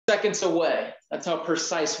seconds away. That's how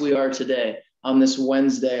precise we are today on this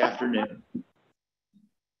Wednesday afternoon.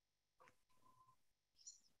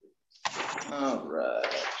 All right.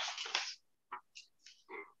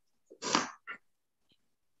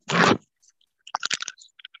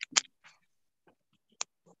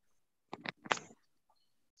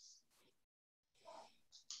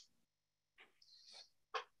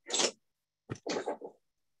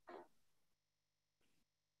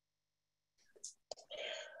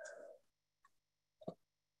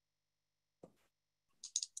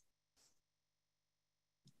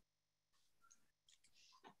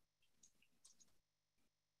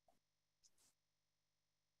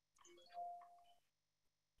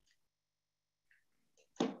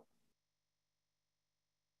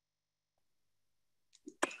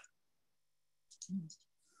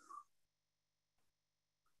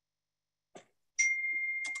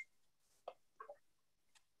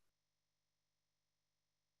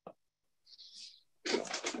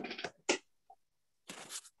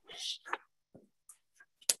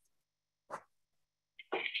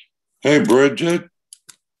 Hey, Bridget.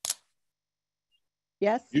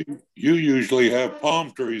 Yes. You usually have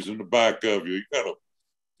palm trees in the back of you.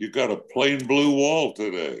 You got a plain blue wall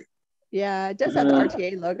today. Yeah, it does have the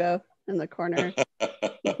RTA logo in the corner.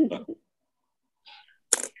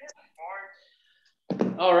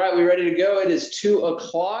 All right, we ready to go? It is 2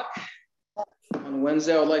 o'clock on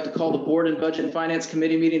Wednesday. I would like to call the Board and Budget and Finance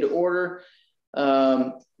Committee meeting to order.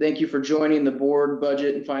 Thank you for joining the Board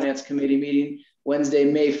Budget and Finance Committee meeting Wednesday,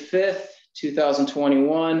 May 5th,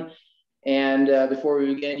 2021. And before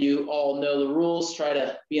we begin, you all know the rules. Try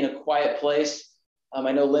to be in a quiet place.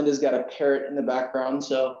 I know Linda's got a parrot in the background,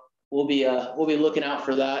 so we'll be looking out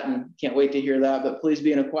for that and can't wait to hear that. But please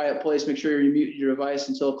be in a quiet place. Make sure you mute your device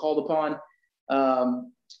until called upon.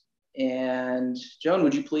 And Joan,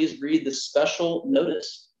 would you please read the special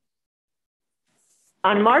notice?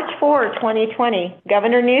 On March 4, 2020,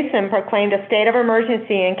 Governor Newsom proclaimed a state of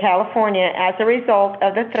emergency in California as a result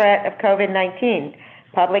of the threat of COVID-19.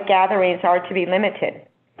 Public gatherings are to be limited.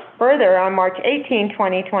 Further, on March 18,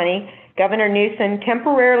 2020, Governor Newsom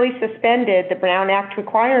temporarily suspended the Brown Act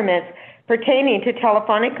requirements pertaining to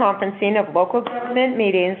telephonic conferencing of local government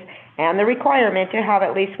meetings and the requirement to have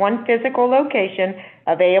at least one physical location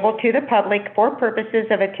available to the public for purposes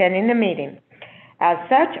of attending the meeting. As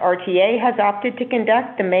such, RTA has opted to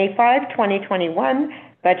conduct the May 5, 2021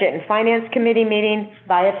 Budget and Finance Committee meeting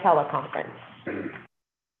via teleconference.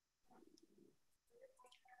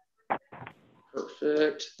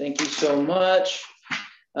 Perfect. Thank you so much.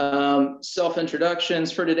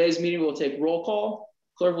 Self-introductions for today's meeting. We'll take roll call.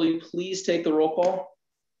 Clerk, will you please take the roll call?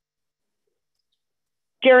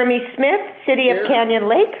 Jeremy Smith, City Here. of Canyon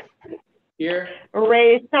Lake. Here.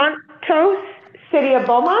 Ray Santos, City of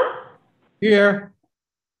Beaumont. Here.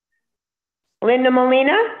 Linda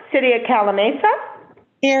Molina, City of Calamasa.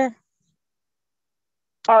 Here.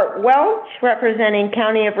 Art Welch, representing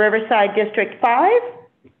County of Riverside, District 5.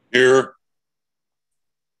 Here.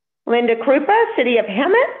 Linda Krupa, City of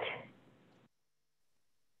Hemet.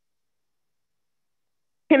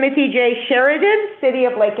 Timothy J. Sheridan, City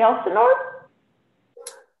of Lake Elsinore.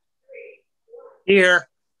 Here.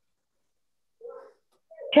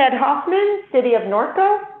 Ted Hoffman, City of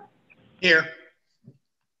Norco. Here.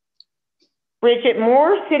 Bridget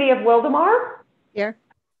Moore, City of Wildemar. Here.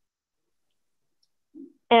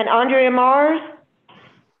 And Andrea Mars,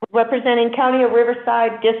 representing County of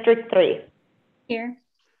Riverside, District 3. Here.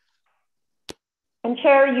 And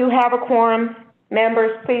Chair, you have a quorum.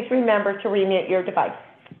 Members, please remember to remute your device.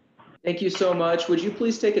 Thank you so much. Would you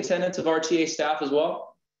please take attendance of RTA staff as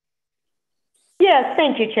well? Yes,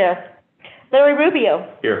 thank you, Chair. Larry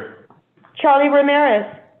Rubio. Here. Charlie Ramirez.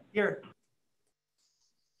 Here.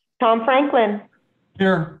 Tom Franklin.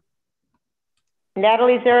 Here.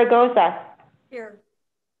 Natalie Zaragoza. Here.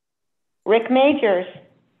 Rick Majors.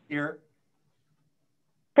 Here.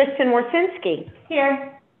 Kristen Warsinski.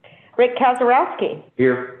 Here. Rick Kazarowski.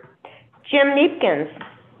 Here. Jim Neepkins.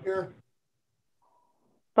 Here.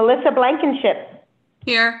 Melissa Blankenship.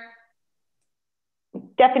 Here.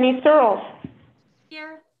 Stephanie Searles.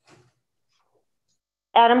 Here.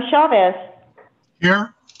 Adam Chavez.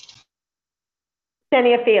 Here.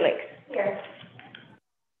 Senia Felix. Here.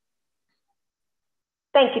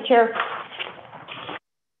 Thank you, Chair.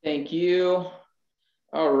 Thank you.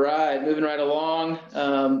 All right, moving right along.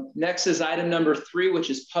 Next is item number 3, which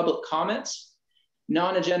is public comments.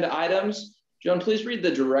 Non-agenda items. Joan, please read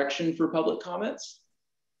the direction for public comments.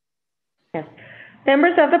 Yes.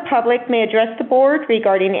 Members of the public may address the board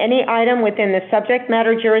regarding any item within the subject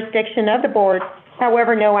matter jurisdiction of the board.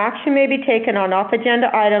 However, no action may be taken on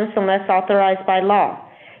off-agenda items unless authorized by law.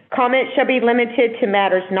 Comments shall be limited to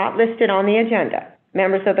matters not listed on the agenda.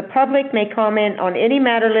 Members of the public may comment on any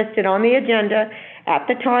matter listed on the agenda at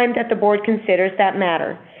the time that the board considers that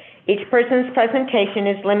matter. Each person's presentation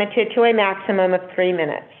is limited to a maximum of 3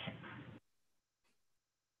 minutes.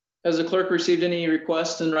 Has the clerk received any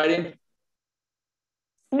requests in writing?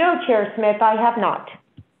 No, Chair Smith, I have not.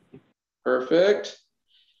 Perfect.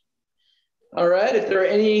 All right, if there are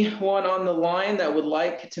anyone on the line that would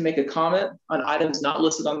like to make a comment on items not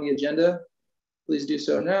listed on the agenda, please do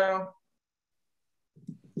so now.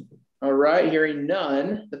 All right, hearing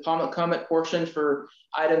none, the public comment portion for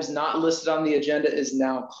items not listed on the agenda is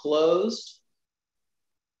now closed.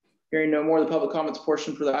 Hearing no more, the public comments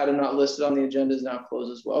portion for the item not listed on the agenda is now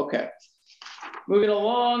closed as well. Okay, moving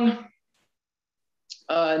along.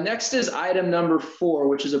 Next is item number 4,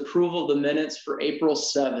 which is approval of the minutes for April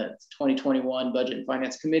 7th, 2021 Budget and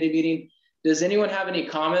Finance Committee meeting. Does anyone have any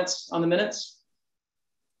comments on the minutes?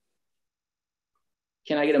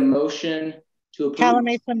 Can I get a motion to approve?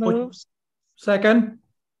 Calamasa moves. Second.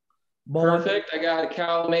 Bowman. Perfect. I got a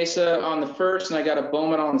Calamasa on the first and I got a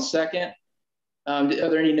Bowman on the second. Are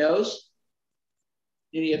there any no's?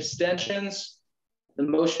 Any abstentions? The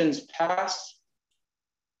motion's passed.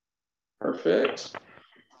 Perfect.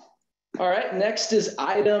 All right, next is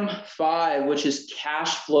item 5, which is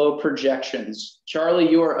cash flow projections.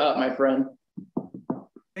 Charlie, you are up, my friend.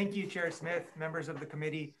 Thank you, Chair Smith, members of the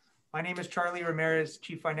committee. My name is Charlie Ramirez,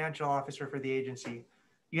 Chief Financial Officer for the agency.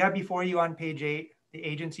 You have before you on page 8, the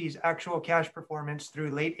agency's actual cash performance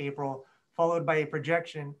through late April, followed by a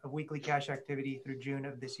projection of weekly cash activity through June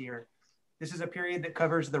of this year. This is a period that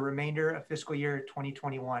covers the remainder of fiscal year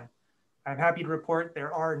 2021. I'm happy to report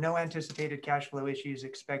there are no anticipated cash flow issues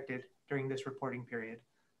expected during this reporting period.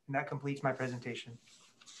 And that completes my presentation.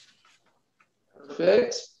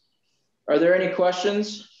 Perfect. Are there any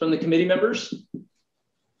questions from the committee members?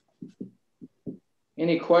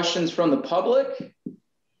 Any questions from the public?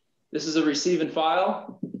 This is a receive and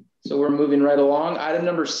file, so we're moving right along. Item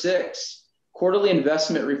number 6, quarterly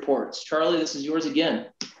investment reports. Charlie, this is yours again.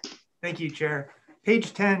 Thank you, Chair.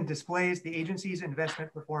 Page 10 displays the agency's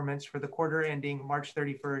investment performance for the quarter ending March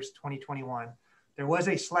 31st, 2021. There was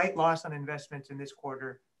a slight loss on investments in this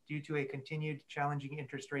quarter due to a continued challenging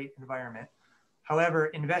interest rate environment. However,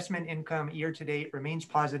 investment income year to date remains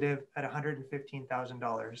positive at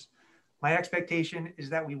 $115,000. My expectation is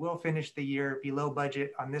that we will finish the year below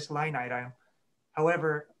budget on this line item.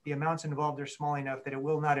 However, the amounts involved are small enough that it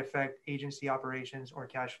will not affect agency operations or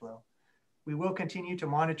cash flow. We will continue to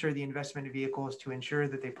monitor the investment vehicles to ensure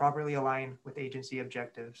that they properly align with agency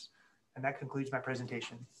objectives. And that concludes my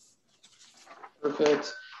presentation.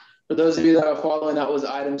 Perfect. For those of you that are following, that was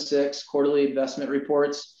item 6, quarterly investment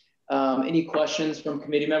reports. Any questions from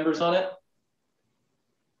committee members on it?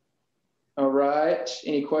 All right.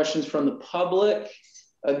 Any questions from the public?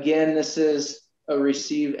 Again, this is a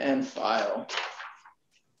receive and file.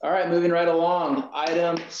 All right, moving right along.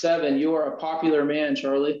 Item 7, you are a popular man,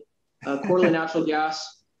 Charlie. Quarterly natural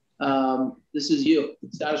gas. This is you,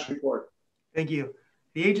 status report. Thank you.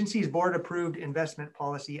 The agency's board approved investment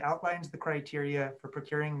policy outlines the criteria for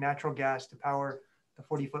procuring natural gas to power the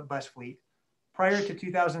 40-foot bus fleet. Prior to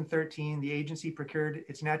 2013, the agency procured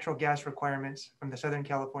its natural gas requirements from the Southern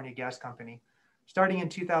California Gas Company. Starting in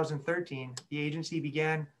 2013, the agency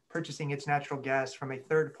began purchasing its natural gas from a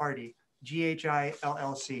third party, GHI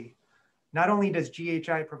LLC. Not only does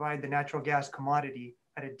GHI provide the natural gas commodity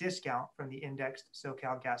at a discount from the indexed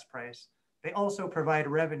SoCal gas price, they also provide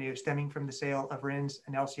revenue stemming from the sale of RINs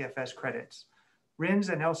and LCFS credits. RINs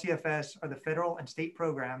and LCFS are the federal and state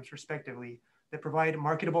programs, respectively, that provide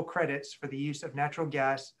marketable credits for the use of natural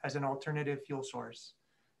gas as an alternative fuel source.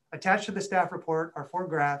 Attached to the staff report are 4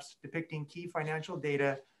 graphs depicting key financial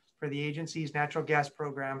data for the agency's natural gas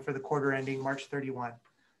program for the quarter ending March 31.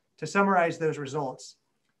 To summarize those results,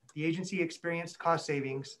 the agency experienced cost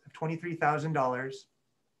savings of $23,000,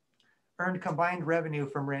 earned combined revenue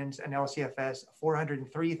from RINs and LCFS of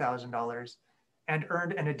 $403,000, and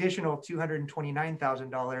earned an additional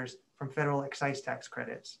 $229,000 from federal excise tax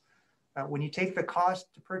credits. When you take the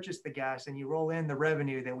cost to purchase the gas and you roll in the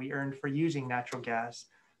revenue that we earned for using natural gas,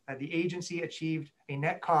 the agency achieved a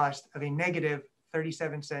net cost of a negative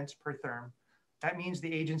 37 cents per therm. That means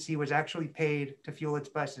the agency was actually paid to fuel its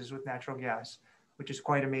buses with natural gas, which is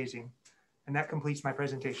quite amazing. And that completes my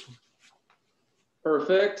presentation.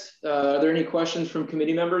 Perfect. Are there any questions from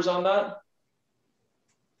committee members on that?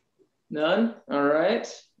 None? All right.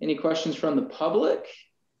 Any questions from the public?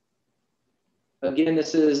 Again,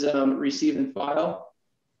 this is receive and file.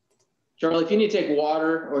 Charlie, if you need to take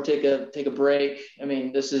water or take a break, I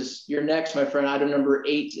mean, you're next, my friend. Item number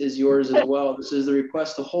 8 is yours as well. This is the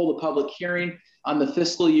request to hold a public hearing on the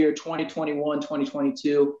fiscal year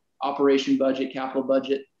 2021-2022 operation budget, capital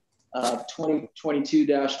budget,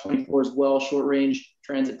 2022-24 as well, short range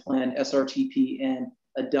transit plan, SRTP, and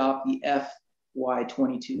adopt the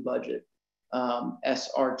FY22 budget,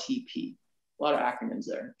 SRTP. A lot of acronyms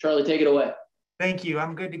there. Charlie, take it away. Thank you.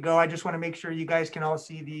 I'm good to go. I just want to make sure you guys can all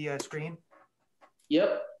see the screen.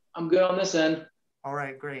 Yep, I'm good on this end. All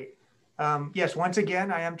right, great. Yes, once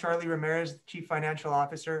again, I am Charlie Ramirez, Chief Financial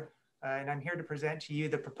Officer, and I'm here to present to you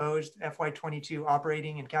the proposed FY22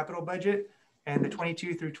 operating and capital budget and the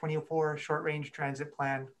 22 through 24 short range transit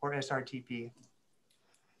plan, or SRTP.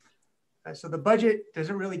 So the budget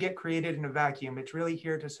doesn't really get created in a vacuum. It's really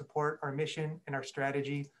here to support our mission and our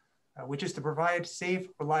strategy, which is to provide safe,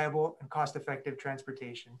 reliable, and cost-effective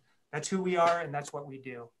transportation. That's who we are, and that's what we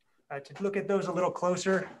do. To look at those a little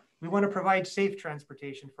closer, we want to provide safe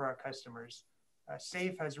transportation for our customers.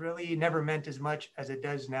 Safe has really never meant as much as it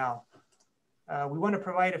does now. We want to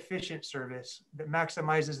provide efficient service that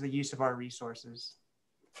maximizes the use of our resources.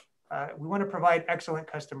 We want to provide excellent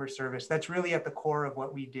customer service. That's really at the core of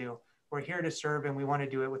what we do. We're here to serve, and we want to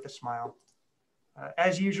do it with a smile.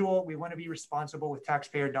 As usual, we want to be responsible with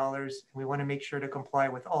taxpayer dollars, and we want to make sure to comply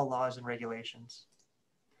with all laws and regulations.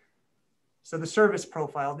 So the service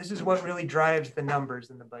profile, this is what really drives the numbers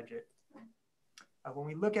in the budget. When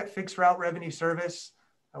we look at fixed route revenue service,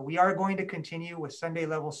 we are going to continue with Sunday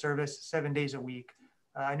level service 7 days a week.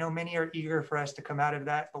 I know many are eager for us to come out of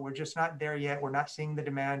that, but we're just not there yet. We're not seeing the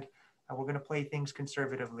demand. We're going to play things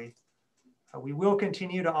conservatively. We will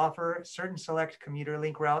continue to offer certain select commuter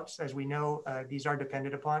link routes, as we know these are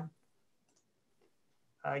dependent upon.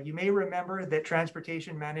 You may remember that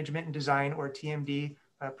Transportation Management and Design, or TMD,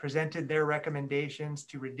 presented their recommendations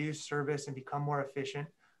to reduce service and become more efficient.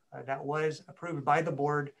 That was approved by the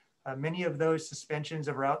board. Many of those suspensions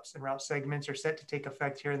of routes and route segments are set to take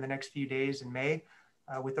effect here in the next few days in May,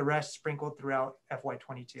 with the rest sprinkled throughout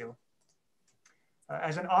FY22.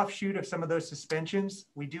 As an offshoot of some of those suspensions,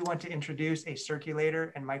 we do want to introduce a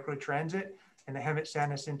circulator and microtransit in the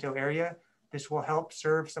Hemet-San Jacinto area. This will help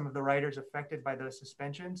serve some of the riders affected by those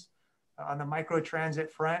suspensions. On the microtransit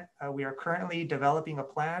front, we are currently developing a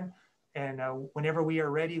plan, and whenever we are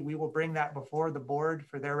ready, we will bring that before the board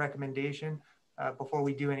for their recommendation before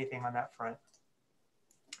we do anything on that front.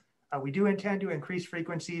 We do intend to increase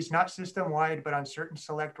frequencies, not system-wide, but on certain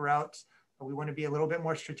select routes. We want to be a little bit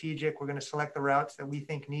more strategic. We're going to select the routes that we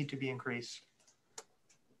think need to be increased.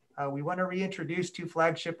 We want to reintroduce 2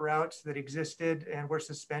 flagship routes that existed and were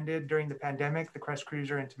suspended during the pandemic, the Crest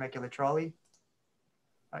Cruiser and Temecula Trolley.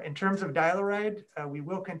 In terms of dial-a-ride, we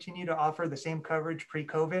will continue to offer the same coverage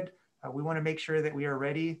pre-COVID. We want to make sure that we are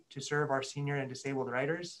ready to serve our senior and disabled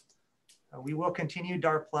riders. We will continue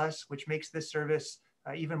DAR Plus, which makes this service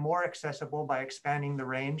even more accessible by expanding the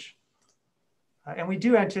range. And we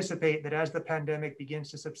do anticipate that as the pandemic begins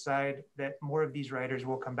to subside, that more of these riders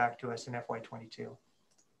will come back to us in FY22.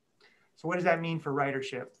 So what does that mean for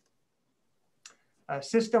ridership?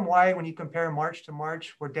 System-wide, when you compare March to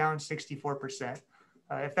March, we're down 64%.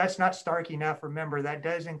 If that's not stark enough, remember that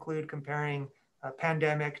does include comparing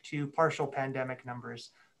pandemic to partial pandemic numbers.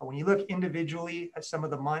 When you look individually at some of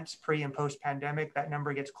the months pre and post pandemic, that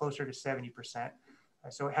number gets closer to 70%.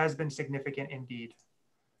 So it has been significant indeed.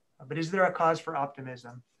 But is there a cause for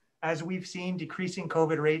optimism? As we've seen decreasing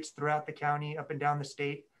COVID rates throughout the county, up and down the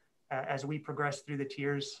state, as we progress through the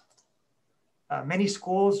tiers. Many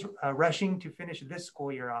schools rushing to finish this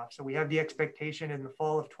school year off. So we have the expectation in the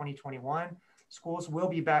fall of 2021, schools will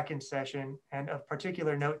be back in session, and of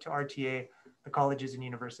particular note to RTA, the colleges and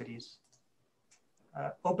universities.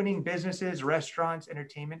 Opening businesses, restaurants,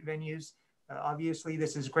 entertainment venues. Obviously,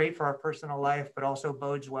 this is great for our personal life, but also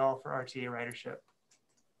bodes well for RTA ridership.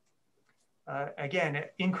 Again,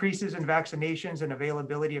 increases in vaccinations and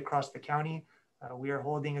availability across the county. We are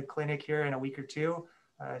holding a clinic here in a week or two,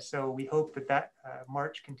 so we hope that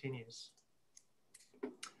march continues.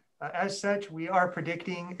 As such, we are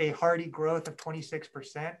predicting a hearty growth of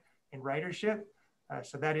 26% in ridership.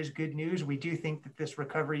 So that is good news. We do think that this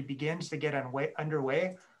recovery begins to get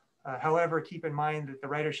underway. However, keep in mind that the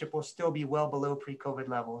ridership will still be well below pre-COVID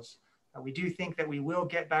levels. We do think that we will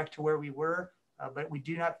get back to where we were, but we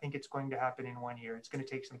do not think it's going to happen in 1 year. It's going to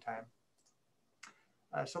take some time.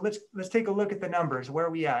 So let's take a look at the numbers. Where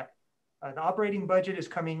are we at? The operating budget is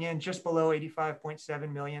coming in just below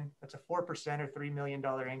 85.7 million. That's a 4% or $3 million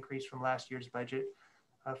increase from last year's budget.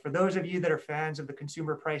 For those of you that are fans of the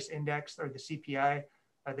Consumer Price Index or the CPI,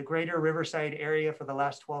 The greater Riverside area for the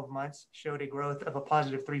last 12 months showed a growth of a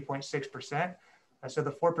positive 3.6%. So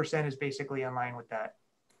the 4% is basically in line with that.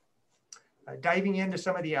 Diving into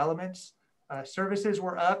some of the elements, services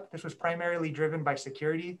were up. This was primarily driven by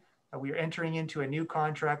security. We are entering into a new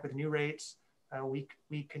contract with new rates. We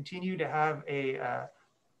continue to have a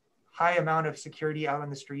high amount of security out on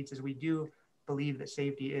the streets, as we do believe that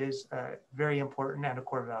safety is very important and a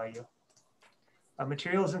core value.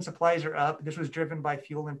 Materials and supplies are up. This was driven by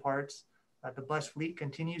fuel and parts. The bus fleet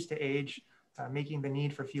continues to age, making the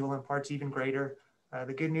need for fuel and parts even greater.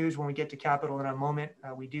 The good news, when we get to capital in a moment,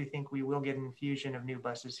 we do think we will get an infusion of new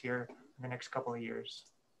buses here in the next couple of years.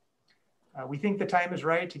 We think the time is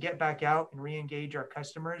right to get back out and re-engage our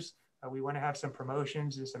customers. We want to have some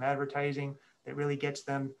promotions and some advertising that really gets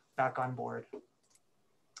them back on board.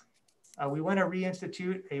 We want to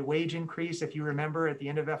reinstitute a wage increase. If you remember, at the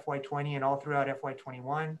end of FY20 and all throughout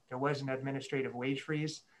FY21, there was an administrative wage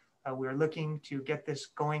freeze. We're looking to get this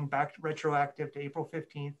going back retroactive to April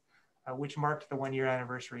 15th, which marked the 1-year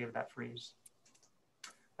anniversary of that freeze.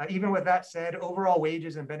 Even with that said, overall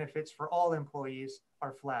wages and benefits for all employees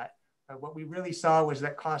are flat. What we really saw was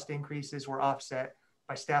that cost increases were offset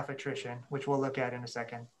by staff attrition, which we'll look at in a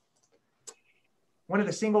second. One of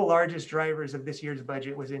the single largest drivers of this year's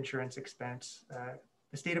budget was insurance expense.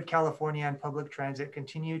 The state of California and public transit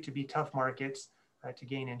continue to be tough markets to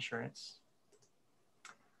gain insurance.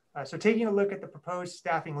 So taking a look at the proposed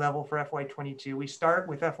staffing level for FY22, we start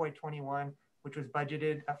with FY21, which was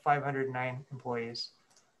budgeted at 509 employees.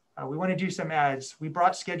 We want to do some adds. We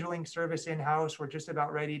brought scheduling service in-house. We're just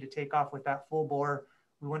about ready to take off with that full bore.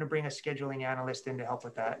 We want to bring a scheduling analyst in to help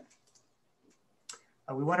with that.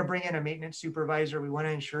 We want to bring in a maintenance supervisor. We want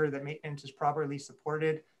to ensure that maintenance is properly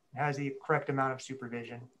supported and has the correct amount of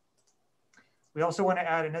supervision. We also want to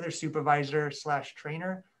add another supervisor /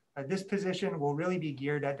 trainer. This position will really be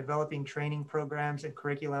geared at developing training programs and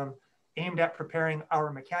curriculum aimed at preparing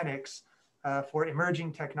our mechanics for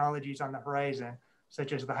emerging technologies on the horizon,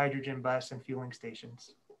 such as the hydrogen bus and fueling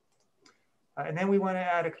stations. And then we want to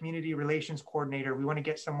add a community relations coordinator. We want to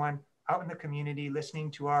get someone out in the community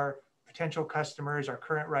listening to our potential customers, our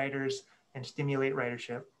current riders, and stimulate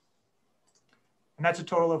ridership. And that's a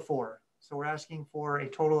total of 4. So we're asking for a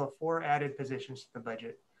total of 4 added positions to the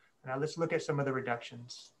budget. Now let's look at some of the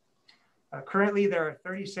reductions. Currently, there are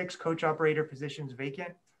 36 coach operator positions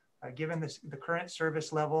vacant. Given the current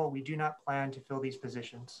service level, we do not plan to fill these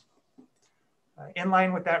positions. In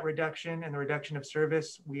line with that reduction and the reduction of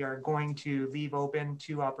service, we are going to leave open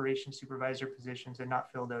 2 operations supervisor positions and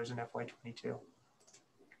not fill those in FY22.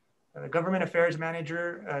 The government affairs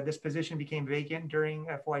manager, this position became vacant during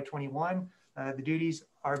FY21. The duties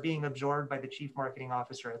are being absorbed by the chief marketing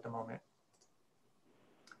officer at the moment.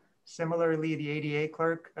 Similarly, the ADA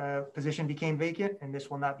clerk position became vacant, and this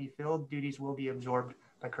will not be filled. Duties will be absorbed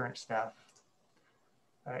by current staff.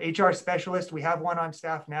 HR specialist, we have one on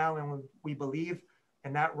staff now, and we believe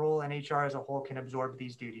in that role, and HR as a whole can absorb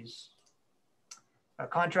these duties.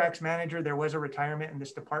 Contracts manager, there was a retirement in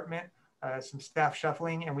this department, some staff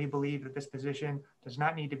shuffling, and we believe that this position does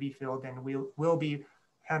not need to be filled and will be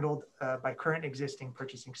handled by current existing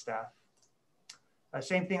purchasing staff.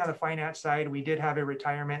 Same thing on the finance side. We did have a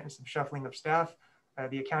retirement and some shuffling of staff.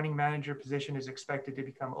 The accounting manager position is expected to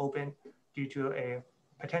become open due to a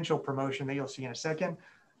potential promotion that you'll see in a second.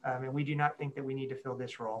 And we do not think that we need to fill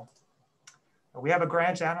this role. We have a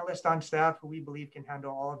grants analyst on staff who we believe can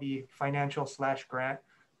handle all of the financial / grant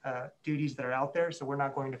duties that are out there. So we're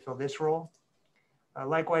not going to fill this role.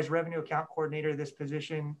 Likewise, revenue account coordinator, this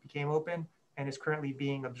position became open and is currently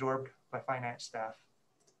being absorbed by finance staff.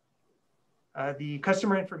 The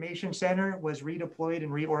customer information center was redeployed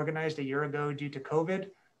and reorganized a year ago due to COVID.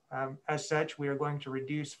 As such, we are going to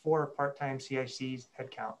reduce 4 part-time CICs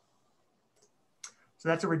headcount. So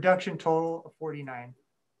that's a reduction total of 49.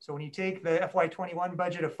 So when you take the FY21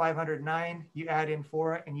 budget of 509, you add in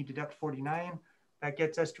 4 and you deduct 49, that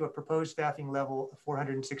gets us to a proposed staffing level of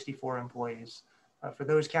 464 employees. For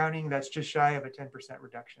those counting, that's just shy of a 10%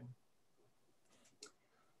 reduction.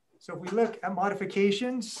 So if we look at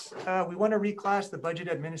modifications, we want to reclass the budget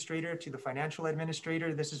administrator to the financial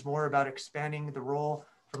administrator. This is more about expanding the role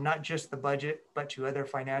from not just the budget, but to other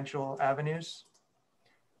financial avenues.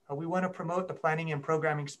 We want to promote the planning and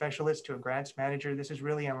programming specialist to a grants manager. This is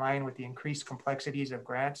really in line with the increased complexities of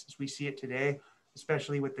grants as we see it today,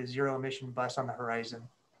 especially with the zero emission bus on the horizon.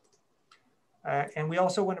 And we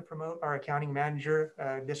also want to promote our accounting manager.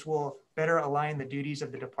 This will better align the duties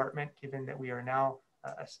of the department, given that we are now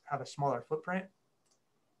have a smaller footprint.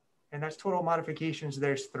 And that's total modifications,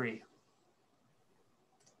 there's 3.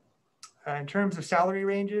 In terms of salary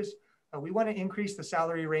ranges, We want to increase the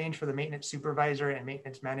salary range for the maintenance supervisor and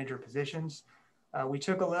maintenance manager positions. We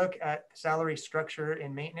took a look at salary structure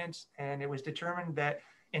in maintenance, and it was determined that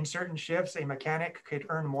in certain shifts, a mechanic could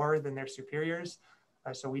earn more than their superiors.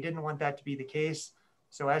 So we didn't want that to be the case.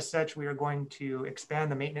 So as such, we are going to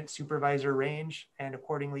expand the maintenance supervisor range and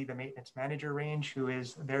accordingly the maintenance manager range, who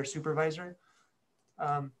is their supervisor.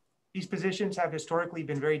 These positions have historically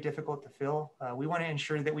been very difficult to fill. We want to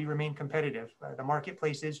ensure that we remain competitive. The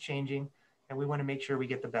marketplace is changing, and we want to make sure we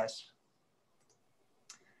get the best.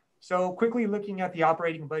 So quickly looking at the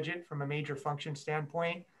operating budget from a major function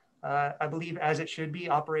standpoint, I believe as it should be,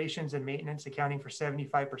 operations and maintenance accounting for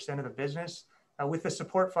 75% of the business, with the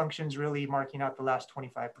support functions really marking out the last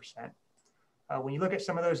 25%. When you look at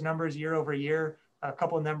some of those numbers year over year, a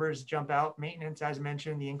couple of numbers jump out. Maintenance, as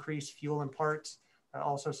mentioned, the increased fuel and parts,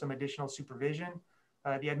 also some additional supervision.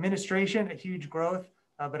 The administration, a huge growth,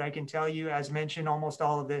 but I can tell you, as mentioned, almost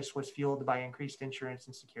all of this was fueled by increased insurance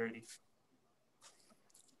and security.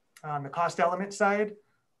 On the cost element side,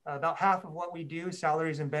 about half of what we do,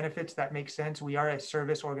 salaries and benefits, that makes sense. We are a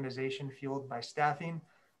service organization fueled by staffing.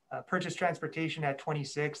 Purchase transportation at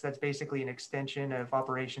 26, that's basically an extension of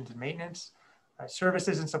operations and maintenance.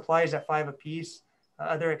 Services and supplies at 5 apiece.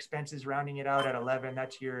 Other expenses rounding it out at 11,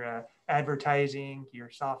 that's your advertising, your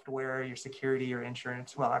software, your security, your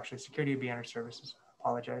insurance. Well, actually security would be under services,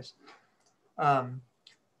 apologize.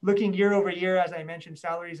 Looking year over year, as I mentioned,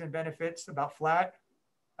 salaries and benefits about flat.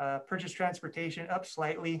 Purchase transportation up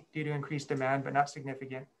slightly due to increased demand, but not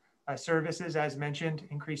significant. Services, as mentioned,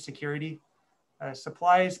 increased security.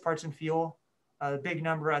 Supplies, parts and fuel, big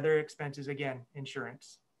number. Other expenses, again,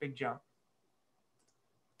 insurance, big jump.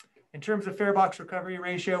 In terms of fare box recovery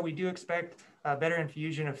ratio, we do expect better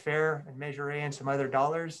infusion of fare and Measure A and some other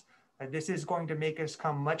dollars. This is going to make us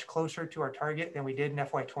come much closer to our target than we did in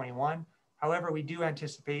FY21. However, we do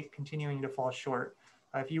anticipate continuing to fall short.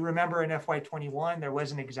 If you remember in FY21, there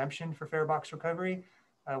was an exemption for fare box recovery.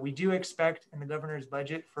 We do expect in the governor's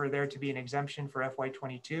budget for there to be an exemption for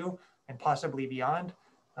FY22 and possibly beyond,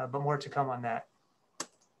 but more to come on that.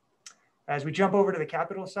 As we jump over to the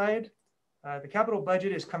capital side, the capital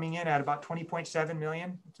budget is coming in at about 20.7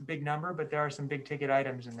 million. It's a big number, but there are some big ticket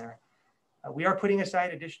items in there. We are putting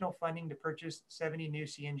aside additional funding to purchase 70 new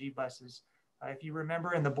CNG buses. If you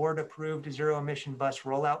remember in the board approved zero emission bus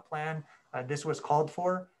rollout plan, this was called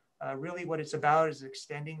for. Really what it's about is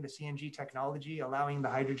extending the CNG technology, allowing the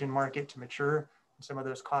hydrogen market to mature and some of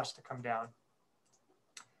those costs to come down.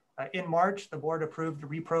 In March, the board approved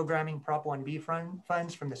reprogramming Prop 1B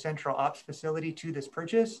funds from the central ops facility to this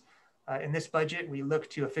purchase. In this budget, we look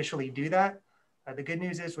to officially do that. The good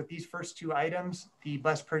news is with these first two items, the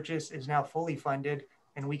bus purchase is now fully funded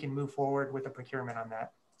and we can move forward with a procurement on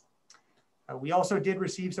that. We also did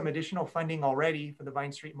receive some additional funding already for the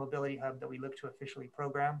Vine Street Mobility Hub that we look to officially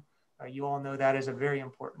program. You all know that is a very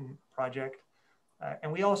important project.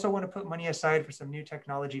 And we also want to put money aside for some new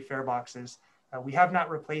technology fare boxes. We have not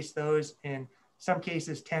replaced those in some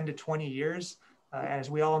cases 10 to 20 years. As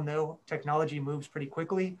we all know, technology moves pretty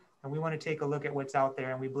quickly, and we want to take a look at what's out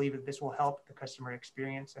there, and we believe that this will help the customer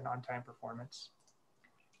experience and on-time performance.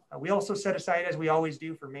 We also set aside, as we always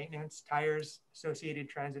do, for maintenance, tires, associated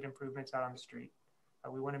transit improvements out on the street.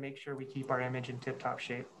 We want to make sure we keep our image in tip-top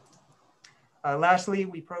shape. Lastly,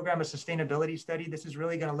 we program a sustainability study. This is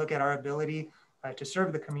really going to look at our ability to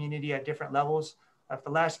serve the community at different levels. If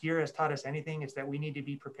the last year has taught us anything, it's that we need to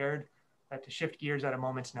be prepared to shift gears at a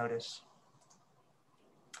moment's notice.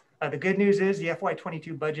 The good news is the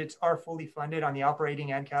FY22 budgets are fully funded on the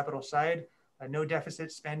operating and capital side, no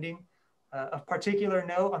deficit spending. Of particular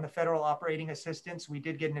note on the federal operating assistance, we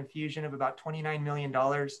did get an infusion of about $29 million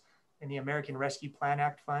in the American Rescue Plan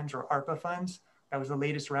Act funds, or ARPA funds. That was the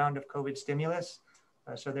latest round of COVID stimulus.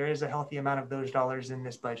 So there is a healthy amount of those dollars in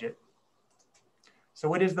this budget. So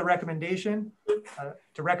what is the recommendation?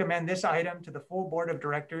 To recommend this item to the full board of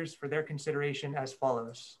directors for their consideration as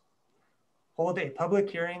follows. Hold a public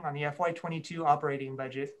hearing on the FY22 operating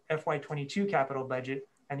budget, FY22 capital budget,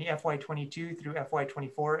 and the FY22 through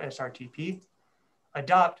FY24 SRTP.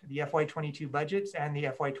 Adopt the FY22 budgets and the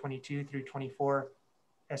FY22 through 24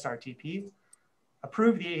 SRTP.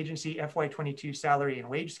 Approve the agency FY22 salary and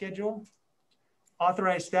wage schedule.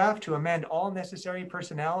 Authorize staff to amend all necessary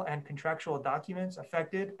personnel and contractual documents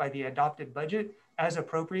affected by the adopted budget as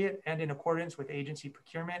appropriate and in accordance with agency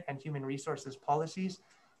procurement and human resources policies.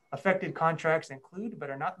 Affected contracts include, but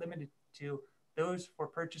are not limited to, those for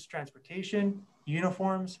purchase transportation,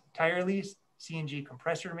 uniforms, tire lease, CNG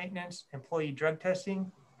compressor maintenance, employee drug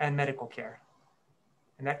testing, and medical care.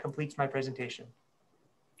 And that completes my presentation.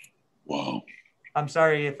 Wow. I'm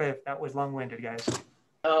sorry if that was long-winded, guys.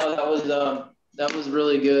 That was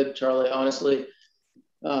really good, Charlie. Honestly,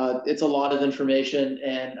 it's a lot of information,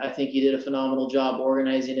 and I think you did a phenomenal job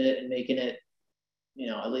organizing it and making it,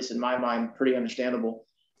 at least in my mind, pretty understandable.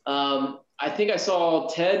 I think I saw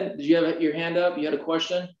Ted. Did you have your hand up? You had a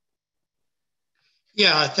question?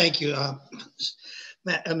 Yeah, thank you,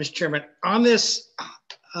 Mr. Chairman. On this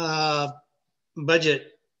budget,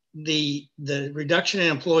 the reduction in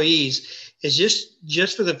employees is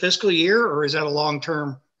just for the fiscal year, or is that a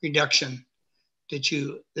long-term reduction that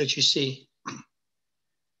you see?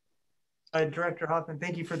 Director Hoffman,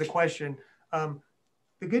 thank you for the question.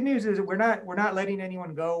 The good news is we're not letting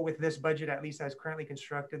anyone go with this budget, at least as currently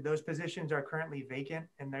constructed. Those positions are currently vacant,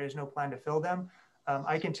 and there is no plan to fill them.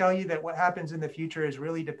 I can tell you that what happens in the future is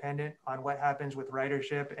really dependent on what happens with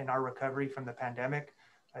ridership and our recovery from the pandemic.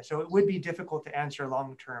 So it would be difficult to answer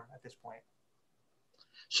long-term at this point.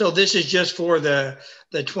 So this is just for the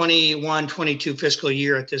 21-22 fiscal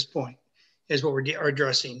year at this point, is what we're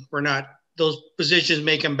addressing. We're not, those positions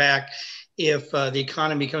may come back if the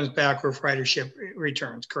economy comes back or if ridership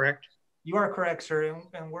returns, correct? You are correct, sir.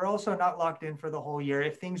 And we're also not locked in for the whole year.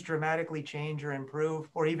 If things dramatically change or improve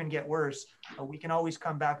or even get worse, we can always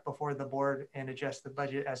come back before the board and adjust the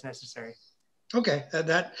budget as necessary. Okay,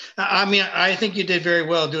 I think you did very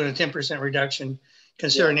well doing a 10% reduction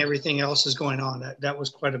considering everything else is going on. That was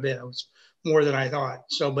quite a bit. It was more than I thought.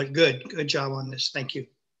 So, but good job on this. Thank you.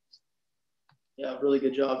 Yeah, really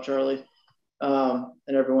good job, Charlie. And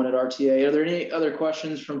everyone at RTA. Are there any other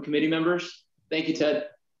questions from committee members? Thank you, Ted.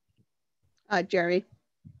 Jerry?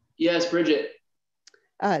 Yes, Bridget.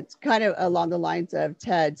 It's kind of along the lines of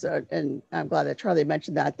Ted, so, and I'm glad that Charlie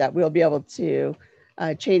mentioned that we'll be able to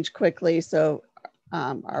change quickly. So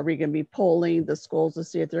are we going to be polling the schools to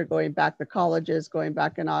see if they're going back, the colleges going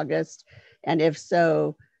back in August? And if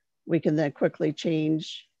so, we can then quickly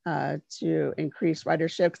change to increase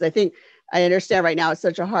ridership. Because I understand right now it's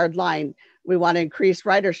such a hard line. We want to increase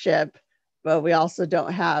ridership, but we also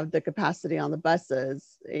don't have the capacity on the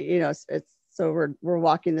buses. So we're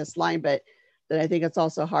walking this line, but then I think it's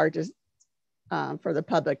also hard to for the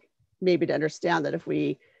public maybe to understand that if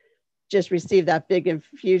we just receive that big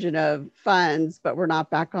infusion of funds, but we're not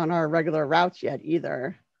back on our regular routes yet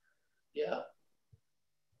either. Yeah.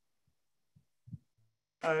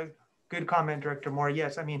 Good comment, Director Moore.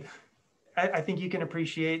 Yes, I mean, I think you can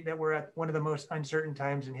appreciate that we're at one of the most uncertain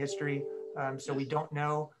times in history. So we don't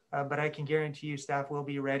know, but I can guarantee you staff will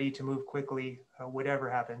be ready to move quickly, whatever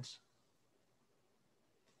happens.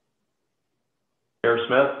 Chair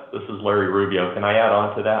Smith, this is Larry Rubio. Can I add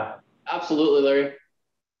on to that? Absolutely, Larry.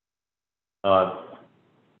 I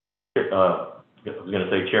was going to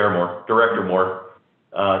say Chair Moore, Director Moore,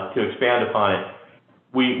 to expand upon it.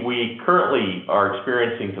 We currently are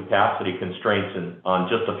experiencing capacity constraints on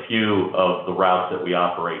just a few of the routes that we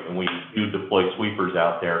operate, and we do deploy sweepers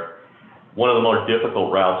out there. One of the more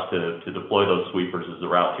difficult routes to deploy those sweepers is the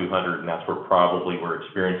Route 200, and that's where probably we're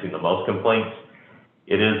experiencing the most complaints.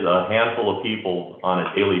 It is a handful of people on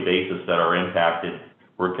a daily basis that are impacted.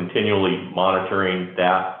 We're continually monitoring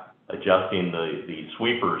that, adjusting the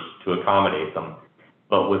sweepers to accommodate them.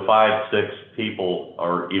 But with 5, 6 people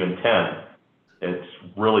or even 10, it's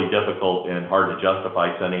really difficult and hard to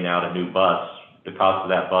justify sending out a new bus. The cost of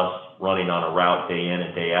that bus running on a route day in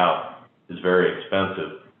and day out is very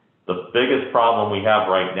expensive. The biggest problem we have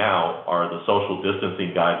right now are the social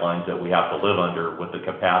distancing guidelines that we have to live under with the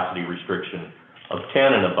capacity restriction of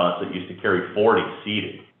 10 in a bus that used to carry 40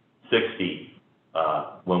 seated, 60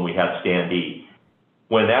 when we had standee.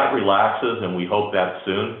 When that relaxes, and we hope that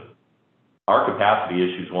soon, our capacity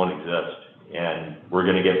issues won't exist. And we're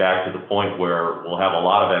going to get back to the point where we'll have a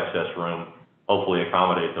lot of excess room, hopefully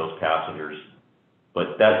accommodate those passengers.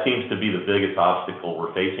 But that seems to be the biggest obstacle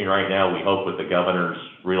we're facing right now. We hope with the governor's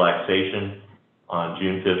relaxation on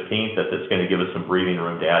June 15th that it's going to give us some breathing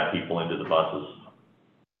room to add people into the buses.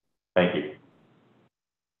 Thank you.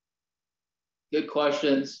 Good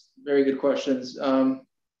questions. Very good questions.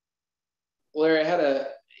 Larry, I had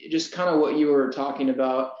just kind of what you were talking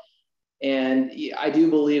about. And I do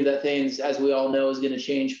believe that things, as we all know, is going to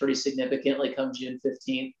change pretty significantly come June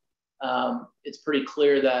 15th. It's pretty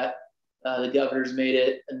clear that the governor's made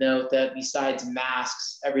it a note that besides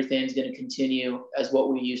masks, everything's going to continue as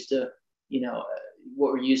what we used to,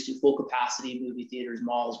 what we're used to, full capacity, movie theaters,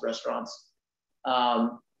 malls, restaurants.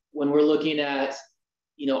 When we're looking at,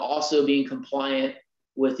 also being compliant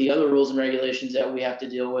with the other rules and regulations that we have to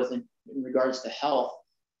deal with in regards to health,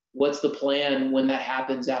 what's the plan when that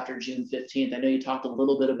happens after June 15th? I know you talked a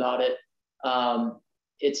little bit about it.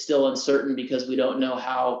 It's still uncertain because we don't know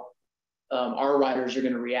how our riders are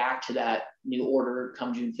going to react to that new order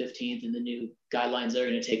come June 15th and the new guidelines that are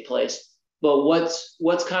going to take place. But what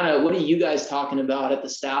are you guys talking about at the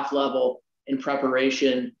staff level in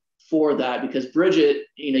preparation for that? Because Bridget,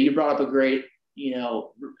 you brought up a great,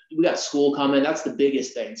 we got school coming. That's the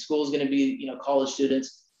biggest thing. School is going to be, college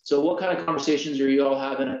students. So what kind of conversations are you all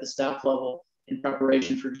having at the staff level in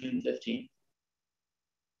preparation for June 15th?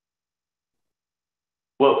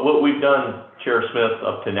 What we've done, Chair Smith,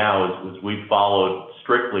 up to now is we've followed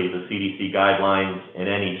strictly the CDC guidelines and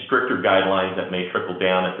any stricter guidelines that may trickle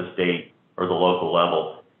down at the state or the local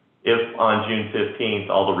level. If on June 15th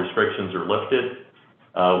all the restrictions are lifted,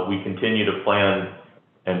 we continue to plan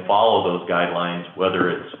and follow those guidelines,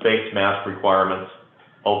 whether it's face mask requirements,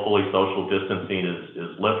 hopefully social distancing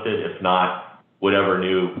is lifted. If not, whatever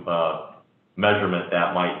new measurement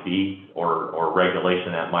that might be or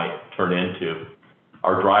regulation that might turn into.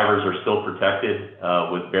 Our drivers are still protected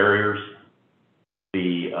with barriers.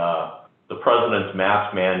 The president's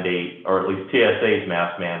mask mandate, or at least TSA's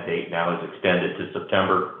mask mandate, now is extended to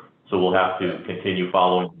September, so we'll have to continue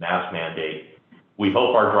following the mask mandate. We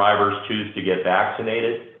hope our drivers choose to get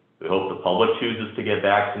vaccinated. We hope the public chooses to get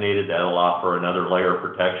vaccinated. That'll offer another layer of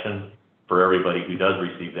protection for everybody who does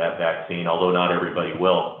receive that vaccine, although not everybody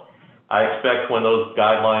will. I expect when those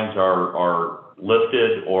guidelines are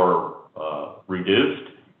lifted or reduced,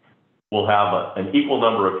 we'll have an equal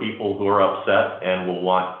number of people who are upset and will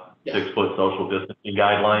want 6-foot social distancing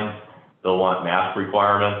guidelines. They'll want mask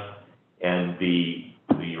requirements and the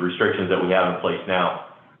restrictions that we have in place now.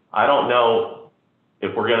 I don't know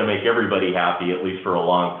if we're going to make everybody happy, at least for a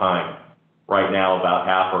long time. Right now, about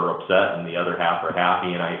half are upset and the other half are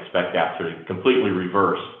happy, and I expect that to completely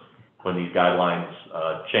reverse when these guidelines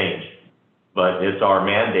change. But it's our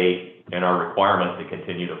mandate and our requirement to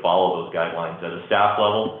continue to follow those guidelines. At a staff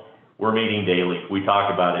level, we're meeting daily. We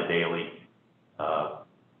talk about it daily.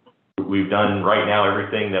 We've done right now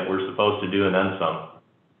everything that we're supposed to do and then some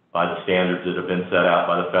by the standards that have been set out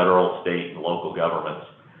by the federal, state, and local governments.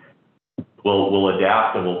 We'll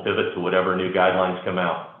adapt and we'll pivot to whatever new guidelines come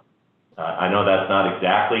out. I know that's not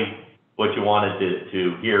exactly what you wanted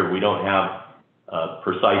to hear. We don't have a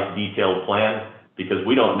precise, detailed plan because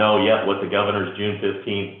we don't know yet what the governor's June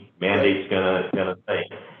 15th mandate's gonna say.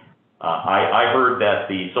 I heard that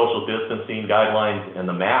the social distancing guidelines and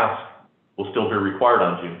the mask will still be required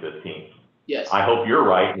on June 15th. Yes. I hope you're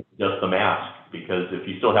right, it's just the mask, because if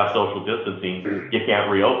you still have social distancing, you can't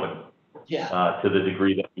reopen to the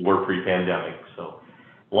degree that we were pre-pandemic. So,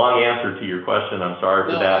 long answer to your question. I'm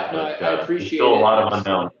sorry for that, but I appreciate still a it. lot of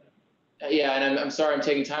unknowns. Yeah, and I'm sorry I'm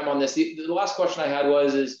taking time on this. The last question I had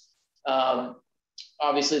was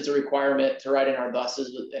obviously it's a requirement to ride in our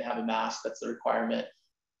buses and have a mask. That's the requirement.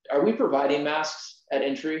 Are we providing masks at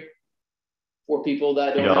entry for people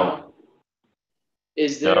that don't have them?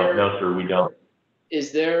 No, sir, we don't.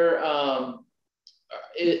 Is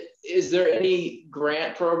there any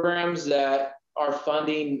grant programs that are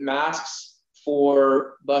funding masks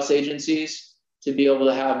for bus agencies to be able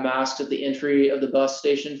to have masks at the entry of the bus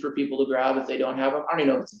station for people to grab if they don't have them? I don't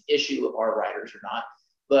even know if it's an issue of our riders or not,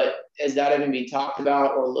 but has that even been talked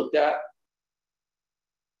about or looked at?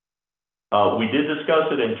 We did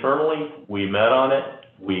discuss it internally. We met on it,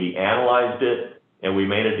 we analyzed it, and we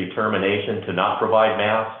made a determination to not provide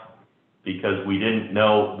masks because we didn't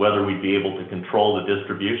know whether we'd be able to control the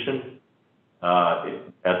distribution.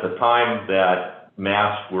 At the time that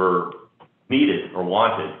masks were needed or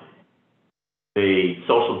wanted, the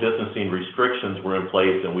social distancing restrictions were in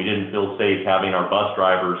place and we didn't feel safe having our bus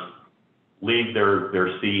drivers leave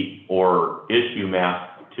their seat or issue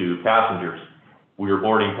masks to passengers. We were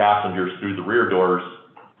boarding passengers through the rear doors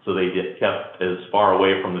so they get kept as far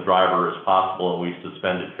away from the driver as possible, and we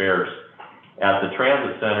suspended fares. At the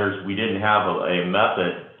transit centers, we didn't have a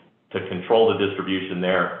method to control the distribution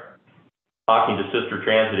there. Talking to sister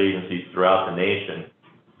transit agencies throughout the nation,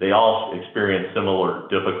 they all experienced similar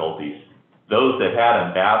difficulties. Those that had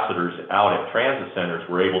ambassadors out at transit centers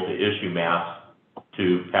were able to issue masks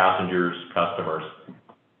to passengers, customers,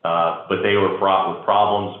 but they were fraught with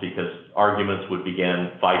problems because arguments would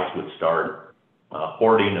begin, fights would start,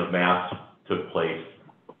 hoarding of masks took place.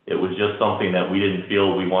 It was just something that we didn't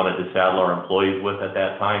feel we wanted to saddle our employees with at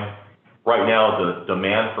that time. Right now, the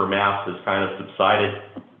demand for masks has kind of subsided.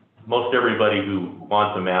 Most everybody who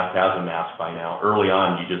wants a mask has a mask by now. Early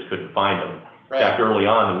on, you just couldn't find them. Right. In fact, early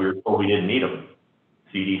on, we were told we didn't need them.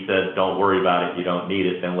 CD said, don't worry about it, you don't need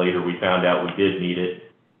it. Then later we found out we did need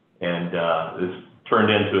it. And this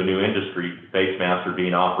turned into a new industry. Face masks are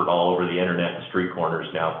being offered all over the internet and street corners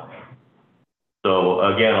now. So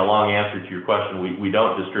again, a long answer to your question, we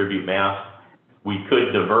don't distribute masks. We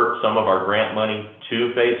could divert some of our grant money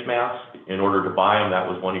to face masks in order to buy them. That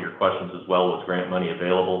was one of your questions as well, was grant money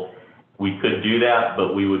available? We could do that,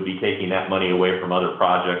 but we would be taking that money away from other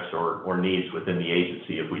projects or needs within the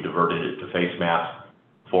agency if we diverted it to face masks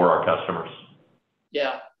for our customers.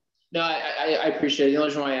 Yeah, no, I appreciate it. The only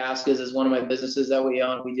reason why I ask is one of my businesses that we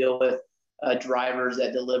own, we deal with drivers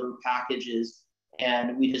that deliver packages,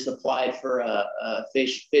 and we just applied for a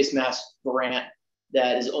face mask grant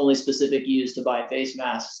that is only specific used to buy face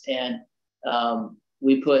masks. And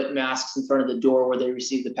we put masks in front of the door where they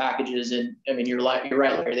receive the packages. And I mean, you're right,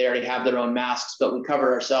 Larry, they already have their own masks, but we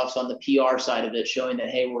cover ourselves on the PR side of it, showing that,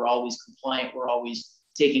 hey, we're always compliant. We're always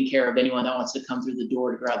taking care of anyone that wants to come through the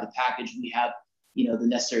door to grab the package. And we have, you know, the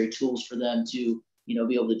necessary tools for them to, you know,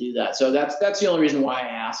 be able to do that. So that's the only reason why I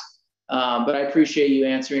asked. But I appreciate you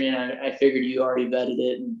answering it. I figured you already vetted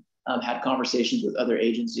it and had conversations with other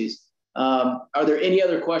agencies. Are there any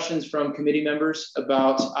other questions from committee members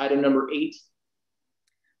about item number 8?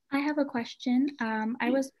 I have a question. I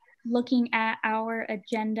was looking at our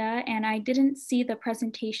agenda and I didn't see the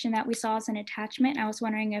presentation that we saw as an attachment. I was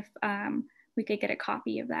wondering if we could get a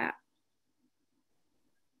copy of that.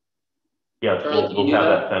 Yes, we'll have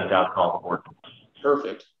that sent out to all the board.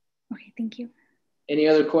 Perfect. Okay, thank you. Any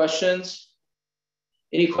other questions?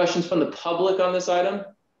 Any questions from the public on this item?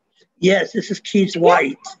 Yes, this is Keith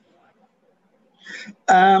White.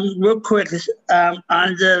 Real quick,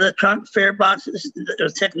 on the electronic fare boxes,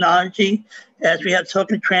 the technology, as we have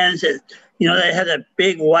token transit, you know, they had a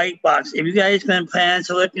big white box. If you guys been planning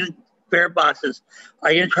to look at fare boxes,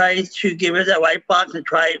 are you going to try to give it that white box and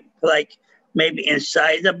try like maybe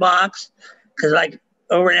inside the box? Because like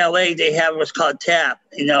over in LA, they have what's called tap,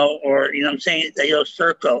 you know, or, you know what I'm saying, the yellow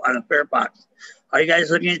circle on the fare box. Are you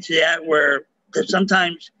guys looking into that where, because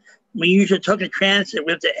sometimes when you use your token transit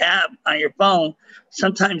with the app on your phone,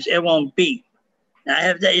 sometimes it won't beep. And I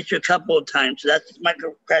have that issue a couple of times. So that's my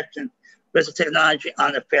question with the technology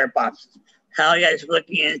on the fare boxes. How are you guys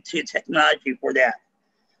looking into technology for that?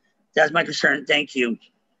 That's my concern. Thank you.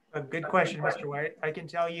 A good question, Mr. White. I can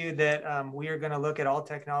tell you that we are going to look at all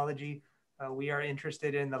technology. We are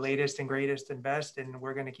interested in the latest and greatest and best, and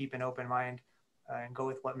we're going to keep an open mind and go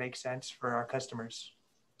with what makes sense for our customers.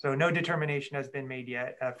 So no determination has been made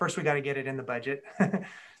yet. First, we got to get it in the budget.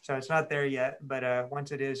 So it's not there yet, but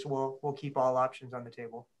once it is, we'll keep all options on the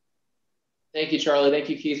table. Thank you, Charlie. Thank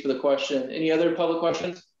you, Keith, for the question. Any other public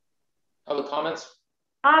questions? Public comments?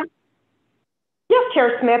 Yes,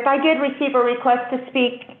 Chair Smith, I did receive a request to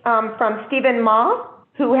speak from Stephen Ma,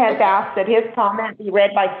 who has asked that his comment be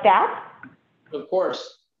read by staff. Of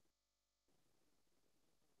course.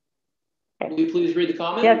 Will you please read the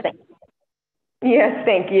comment? Yes,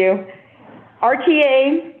 thank you.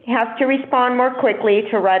 RTA has to respond more quickly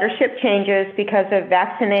to ridership changes because of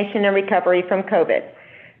vaccination and recovery from COVID.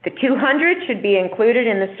 The 200 should be included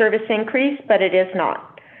in the service increase, but it is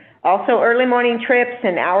not. Also, early morning trips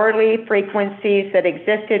and hourly frequencies that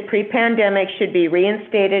existed pre-pandemic should be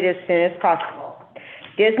reinstated as soon as possible.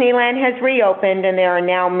 Disneyland has reopened, and there are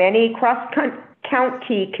now many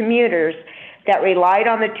cross-county commuters that relied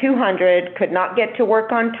on the 200, could not get to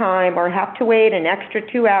work on time, or have to wait an extra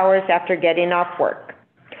 2 hours after getting off work.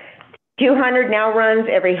 200 now runs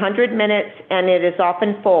every 100 minutes, and it is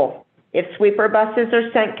often full. If sweeper buses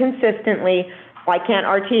are sent consistently, why can't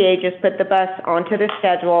RTA just put the bus onto the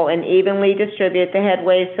schedule and evenly distribute the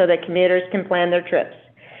headways so that commuters can plan their trips?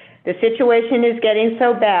 The situation is getting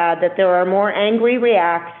so bad that there are more angry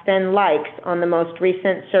reacts than likes on the most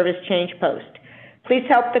recent service change post. Please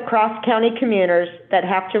help the cross-county commuters that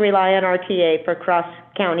have to rely on RTA for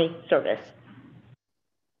cross-county service.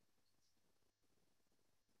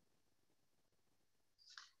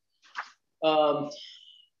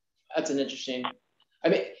 That's an interesting, I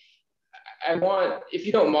mean, I want, if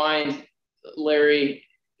you don't mind, Larry,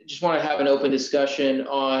 just want to have an open discussion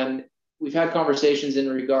on, we've had conversations in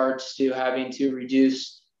regards to having to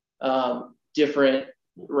reduce different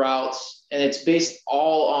routes, and it's based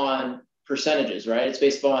all on percentages, right? It's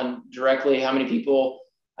based on directly how many people,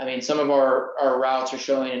 I mean, some of our routes are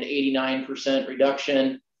showing an 89%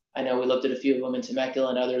 reduction. I know we looked at a few of them in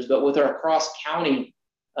Temecula and others, but with our cross-county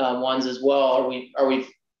ones as well,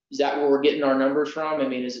 is that where we're getting our numbers from? I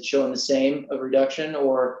mean, is it showing the same of reduction,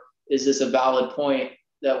 or is this a valid point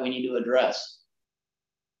that we need to address?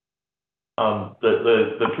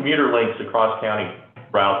 The commuter links across county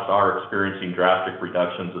routes are experiencing drastic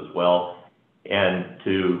reductions as well. And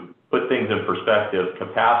to put things in perspective,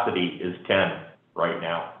 capacity is 10 right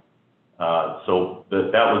now. So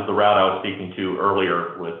that was the route I was speaking to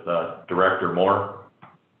earlier with Director Moore.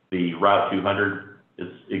 The Route 200 is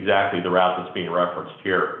exactly the route that's being referenced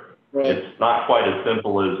here. Right. It's not quite as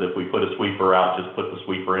simple as if we put a sweeper out, just put the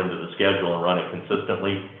sweeper into the schedule and run it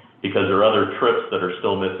consistently, because there are other trips that are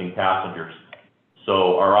still missing passengers.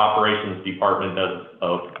 So our operations department does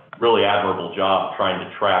a really admirable job trying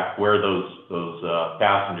to track where those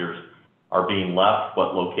passengers are being left,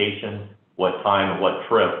 what location, what time, and what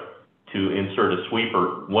trip, to insert a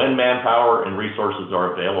sweeper when manpower and resources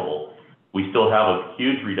are available. We still have a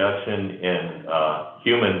huge reduction in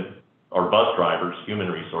human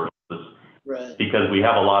resources, right, because we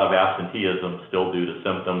have a lot of absenteeism still due to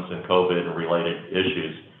symptoms and COVID and related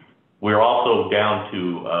issues. We're also down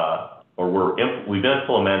to, we've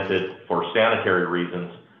implemented, for sanitary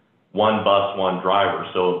reasons, one bus, one driver.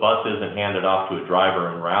 So a bus isn't handed off to a driver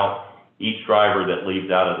en route. Each driver that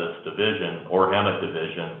leaves out of this division or Emmett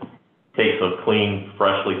division takes a clean,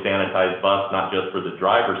 freshly sanitized bus, not just for the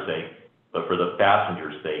driver's sake, but for the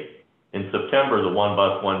passenger's sake. In September, the one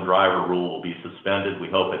bus, one driver rule will be suspended. We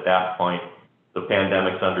hope at that point the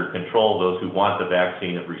pandemic's under control. Those who want the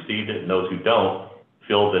vaccine have received it, and those who don't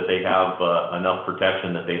feel that they have enough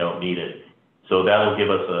protection that they don't need it. So that'll give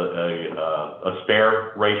us a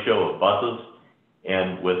spare ratio of buses.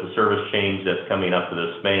 And with the service change that's coming up to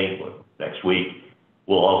this May, next week,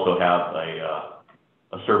 we'll also have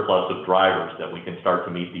a surplus of drivers that we can start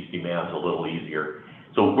to meet these demands a little easier.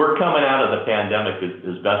 So we're coming out of the pandemic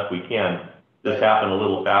as best we can. This happened a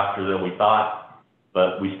little faster than we thought,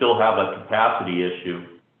 but we still have a capacity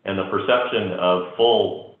issue, and the perception of a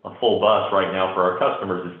full bus right now for our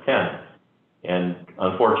customers is 10. And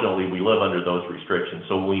unfortunately, we live under those restrictions.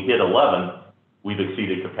 So when we hit 11, we've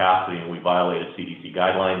exceeded capacity and we violated CDC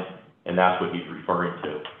guidelines, and that's what he's referring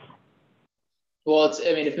to. Well,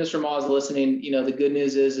 if Mr. Ma is listening, the good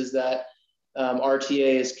news is that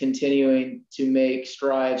RTA is continuing to make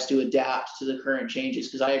strides to adapt to the current changes,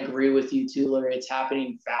 because I agree with you too, Larry. It's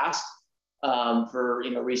happening fast for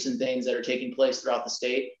recent things that are taking place throughout the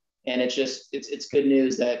state, and it's good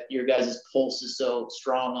news that your guys' pulse is so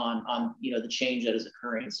strong on the change that is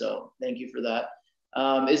occurring. So thank you for that.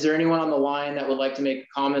 Is there anyone on the line that would like to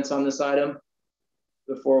make comments on this item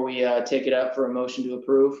before we take it up for a motion to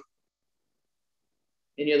approve?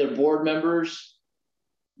 Any other board members,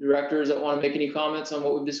 directors that want to make any comments on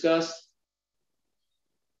what we've discussed?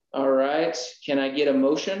 All right, can I get a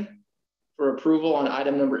motion for approval on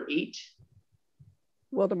item number 8?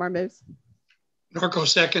 Wildemar moves. Norco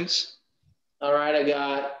seconds. All right, I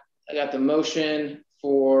got the motion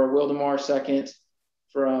for Wildemar, second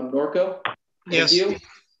from Norco. Yes. Thank you.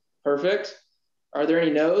 Perfect. Are there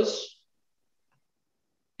any no's?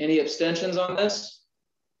 Any abstentions on this?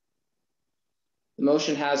 The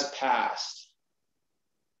motion has passed.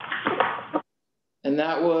 And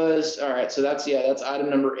that was, all right, so that's item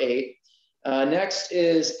number 8. Next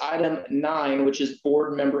is item 9, which is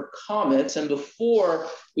board member comments. And before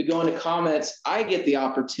we go into comments, I get the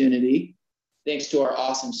opportunity, thanks to our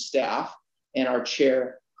awesome staff and our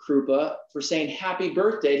chair, Krupa, for saying happy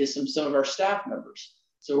birthday to some of our staff members.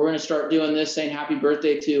 So we're going to start doing this, saying happy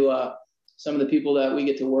birthday to some of the people that we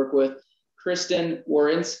get to work with. Kristen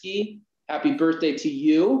Warinsky, happy birthday to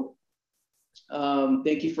you.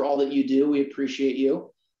 Thank you for all that you do. We appreciate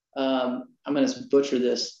you. I'm going to butcher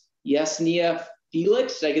this. Yesenia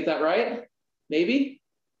Felix, did I get that right? Maybe?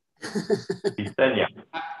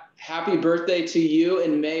 Happy birthday to you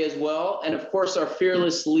in May as well. And of course, our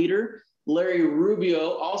fearless leader, Larry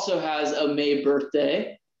Rubio, also has a May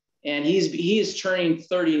birthday. And he is turning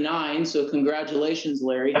 39. So congratulations,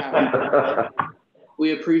 Larry. Happy birthday.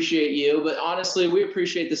 We appreciate you. But honestly, we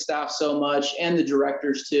appreciate the staff so much, and the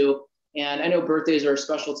directors too. And I know birthdays are a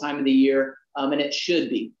special time of the year, and it should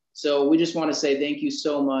be. So we just want to say thank you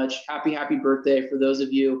so much. Happy birthday for those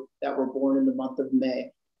of you that were born in the month of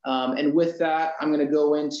May. And with that, I'm going to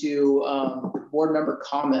go into board member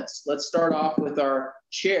comments. Let's start off with our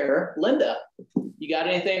chair, Linda. You got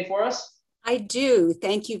anything for us? I do.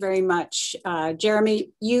 Thank you very much.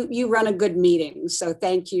 Jeremy, you run a good meeting. So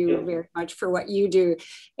thank you very much for what you do.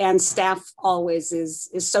 And staff always is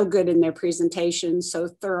so good in their presentation, so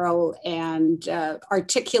thorough and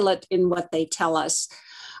articulate in what they tell us.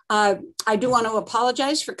 I do want to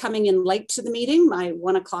apologize for coming in late to the meeting. My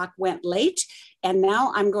 1 o'clock went late. And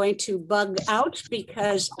now I'm going to bug out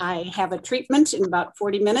because I have a treatment in about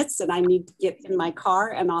 40 minutes and I need to get in my car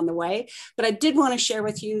and on the way. But I did want to share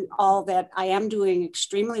with you all that I am doing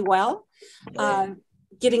extremely well.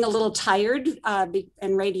 Getting a little tired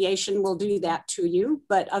and radiation will do that to you.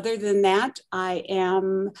 But other than that, I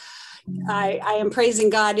am praising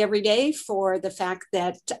God every day for the fact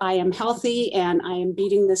that I am healthy and I am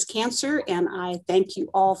beating this cancer. And I thank you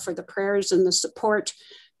all for the prayers and the support,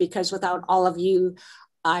 because without all of you,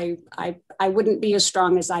 I wouldn't be as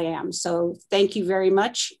strong as I am. So thank you very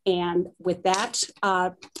much. And with that,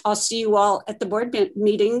 I'll see you all at the board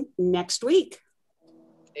meeting next week.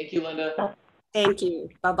 Thank you, Linda. Thank you.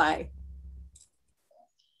 Bye-bye.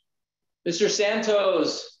 Mr.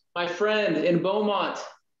 Santos, my friend in Beaumont,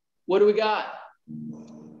 what do we got?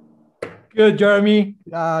 Good, Jeremy.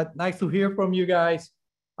 Nice to hear from you guys.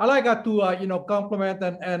 I like to compliment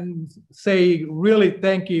and say really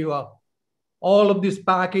thank you. All of this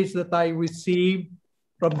package that I received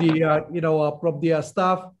from the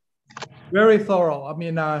staff, very thorough. I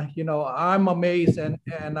mean, I'm amazed and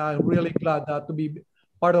I'm really glad to be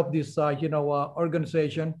part of this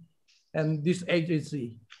organization and this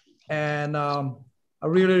agency. And I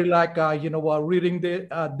really like reading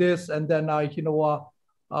this and then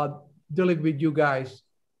dealing with you guys.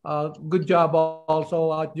 Good job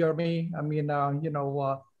also, Jeremy. I mean,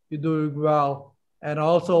 you're doing well. And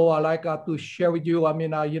also, I like to share with you. I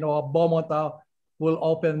mean, Beaumont will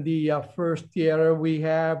open the first theater we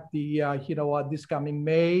have this coming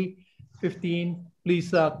May 15.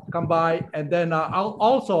 Please come by. And then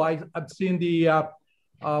I've seen the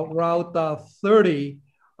Route 30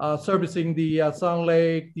 servicing the Sun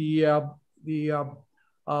Lake, the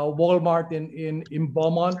Walmart in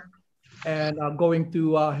Beaumont, and going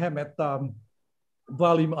to Hemet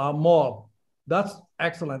Valley Mall. That's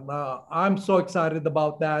excellent. I'm so excited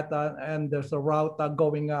about that, and there's a route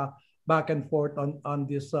going back and forth on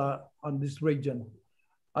this region.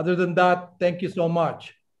 Other than that, thank you so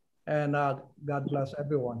much, and God bless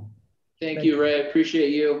everyone. Thank you, Ray.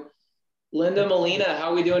 Appreciate you. Linda Molina,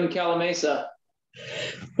 how are we doing in Calamasa?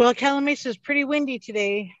 Well, Calamasa is pretty windy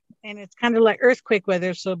today, and it's kind of like earthquake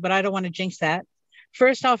weather. But I don't want to jinx that.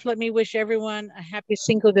 First off, let me wish everyone a happy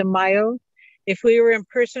Cinco de Mayo. If we were in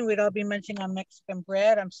person, we'd all be munching on Mexican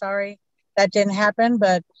bread. I'm sorry that didn't happen,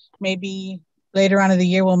 but maybe later on in the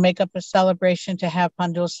year, we'll make up a celebration to have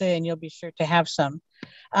pan dulce, and you'll be sure to have some.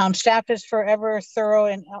 Staff is forever thorough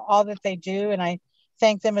in all that they do, and I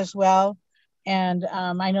thank them as well. And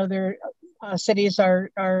I know their cities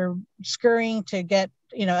are scurrying to get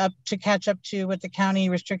up to catch up to what the county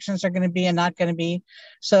restrictions are going to be and not going to be.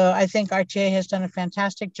 So I think RTA has done a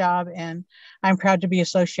fantastic job, and I'm proud to be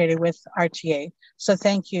associated with RTA. So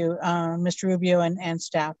thank you, Mr. Rubio and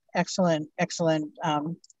staff. Excellent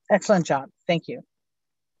job. Thank you.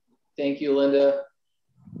 Thank you, Linda.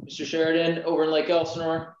 Mr. Sheridan, over in Lake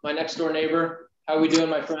Elsinore, my next door neighbor. How are we doing,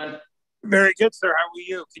 my friend? Very good, sir. How are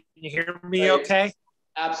you? Can you hear me okay?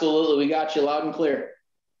 Absolutely. We got you loud and clear.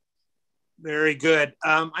 Very good.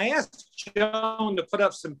 I asked Joan to put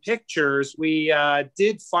up some pictures. We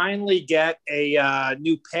did finally get a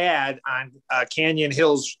new pad on Canyon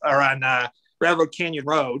Hills, or on Railroad Canyon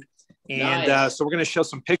Road. And nice. So we're going to show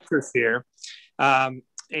some pictures here. And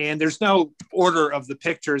there's no order of the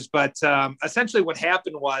pictures, but essentially what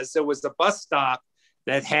happened was there was a bus stop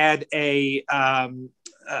that had a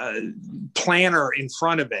planter in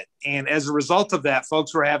front of it. And as a result of that,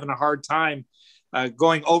 folks were having a hard time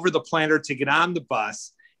going over the planter to get on the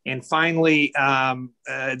bus. And finally,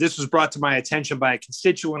 this was brought to my attention by a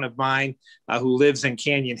constituent of mine who lives in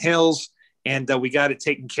Canyon Hills, and we got it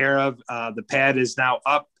taken care of. The pad is now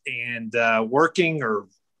up and working, or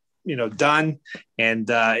done, and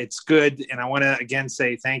it's good. And I want to again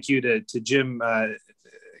say thank you to Jim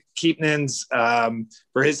Keepnins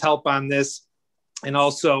for his help on this, and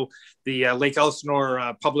also the Lake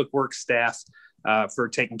Elsinore Public Works staff for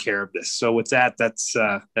taking care of this. So with that, that's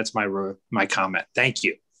my comment. Thank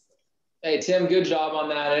you. Hey, Tim, good job on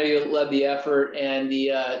that. I know you led the effort, and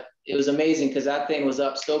it was amazing because that thing was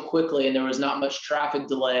up so quickly and there was not much traffic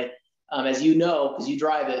delay. As you know, because you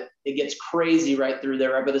drive it, it gets crazy right through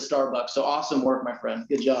there, right by the Starbucks. So awesome work, my friend.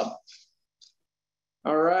 Good job.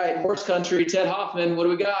 All right, horse country, Ted Hoffman, what do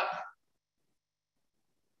we got?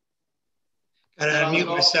 Got to unmute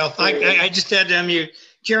myself. I just had to unmute.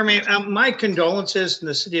 Jeremy, my condolences in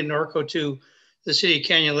the city of Norco to the city of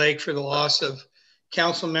Canyon Lake for the loss of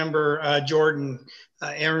council member Jordan,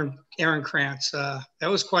 Aaron Krantz. That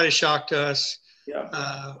was quite a shock to us.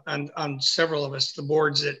 Yeah. On several of us, the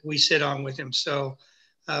boards that we sit on with him. So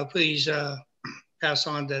please pass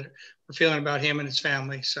on that we're feeling about him and his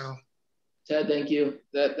family. So Ted, thank you.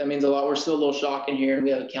 That means a lot. We're still a little shocked in here, and we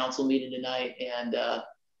have a council meeting tonight, and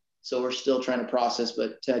so we're still trying to process,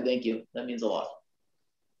 but Ted, thank you. That means a lot.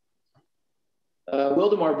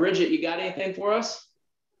 Wildemar, Bridget, you got anything for us?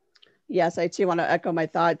 Yes, I too want to echo my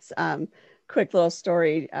thoughts. Quick little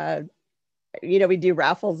story. you know, we do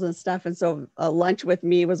raffles and stuff. And so lunch with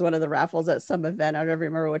me was one of the raffles at some event. I don't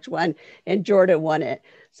remember which one. And Jordan won it.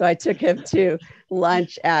 So I took him to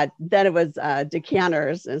lunch then it was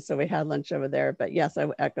Decanters. And so we had lunch over there. But yes, I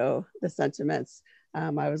echo the sentiments.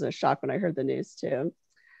 I was in shock when I heard the news too.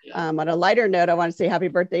 On a lighter note, I want to say happy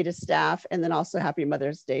birthday to staff, and then also happy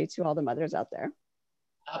Mother's Day to all the mothers out there.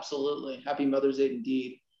 Absolutely. Happy Mother's Day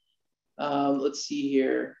indeed. Let's see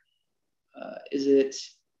here. Is it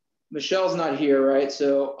Michelle's not here, right?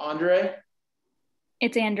 So Andre?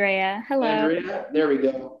 It's Andrea. Hello. Andrea, there we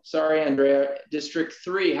go. Sorry, Andrea. District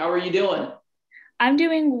 3, how are you doing? I'm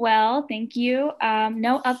doing well, thank you.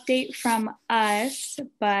 No update from us,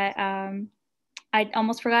 but I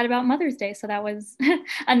almost forgot about Mother's Day, so that was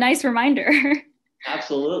a nice reminder.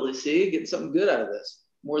 Absolutely. See, get something good out of this,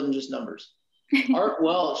 more than just numbers. Art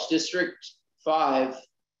Welch, District 5.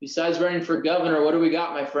 Besides running for governor, what do we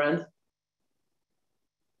got, my friend?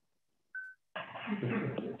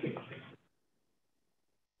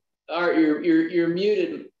 Art, you're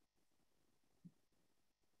muted.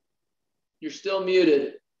 You're still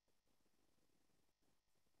muted.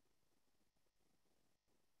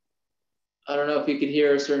 I don't know if he could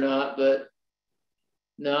hear us or not, but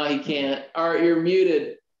no, he can't. Art, you're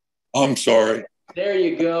muted. I'm sorry. There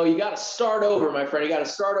you go. You got to start over, my friend. You got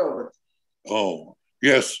to start over. Oh,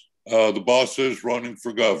 yes. The boss is running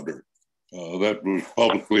for governor. That was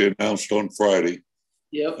publicly announced on Friday.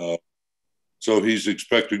 Yep. So he's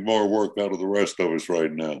expecting more work out of the rest of us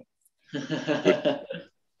right now.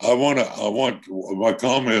 I want my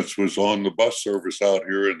comments was on the bus service out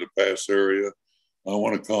here in the Pass area. I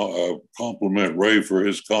want to compliment Ray for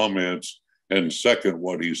his comments and second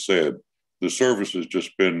what he said. The service has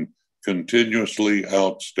just been continuously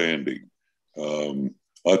outstanding.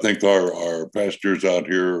 I think our passengers out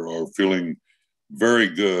here are feeling very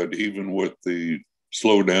good, even with the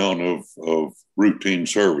slowdown of routine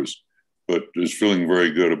service, but is feeling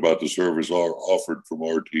very good about the service offered from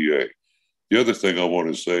RTA. The other thing I want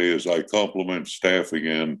to say is I compliment staff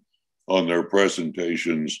again on their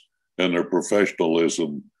presentations and their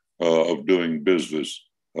professionalism of doing business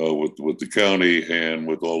with the county and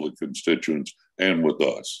with all the constituents and with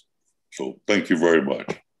us. So thank you very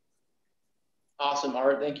much. Awesome,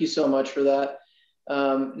 Art. Thank you so much for that.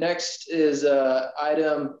 Next is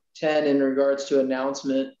item 10 in regards to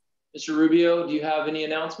announcement. Mr. Rubio, do you have any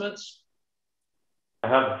announcements? I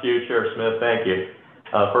have a few, Chair Smith. Thank you.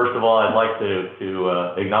 First of all, I'd like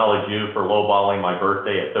to acknowledge you for lowballing my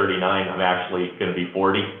birthday at 39. I'm actually going to be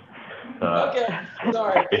 40. Okay,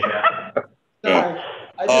 sorry. Yeah. Sorry.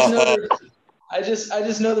 I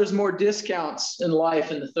just know there's more discounts in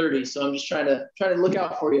life in the 30s, so I'm just trying to look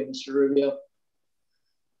out for you, Mr. Rubio.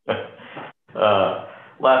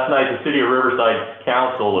 Last night, the City of Riverside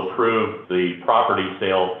Council approved the property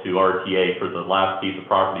sale to RTA for the last piece of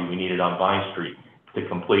property we needed on Vine Street to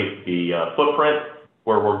complete the footprint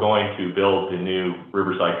where we're going to build the new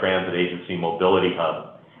Riverside Transit Agency Mobility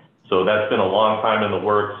Hub. So that's been a long time in the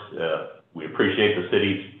works. We appreciate the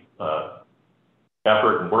city's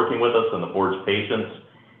effort in working with us and the board's patience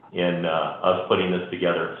in us putting this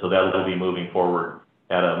together. So that will be moving forward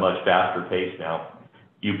at a much faster pace now.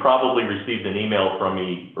 You probably received an email from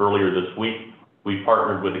me earlier this week. We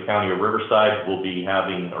partnered with the County of Riverside. We'll be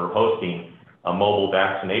having or hosting a mobile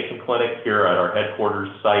vaccination clinic here at our headquarters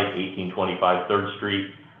site, 1825 3rd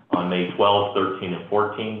Street, on May 12, 13, and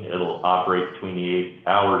 14. It'll operate between the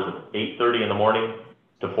hours of 8:30 in the morning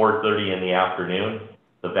to 4:30 in the afternoon.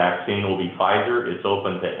 The vaccine will be Pfizer. It's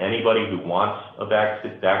open to anybody who wants a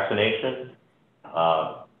vaccination.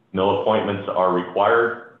 No appointments are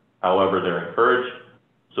required. However, they're encouraged.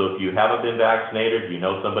 So if you haven't been vaccinated, you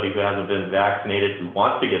know somebody who hasn't been vaccinated who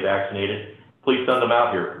wants to get vaccinated, please send them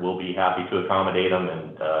out here. We'll be happy to accommodate them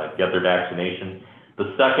and get their vaccination.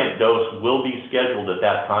 The second dose will be scheduled at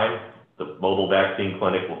that time. The mobile vaccine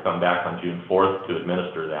clinic will come back on June 4th to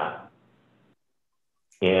administer that.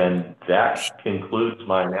 And that concludes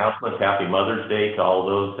my announcements. Happy Mother's Day to all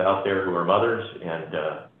those out there who are mothers, and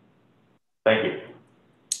thank you.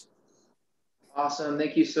 Awesome.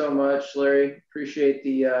 Thank you so much, Larry. Appreciate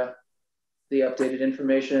the updated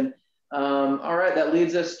information. All right, that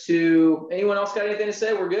leads us to, anyone else got anything to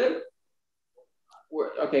say? We're good?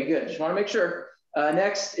 Okay, good. Just want to make sure.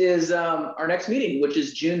 Next is our next meeting, which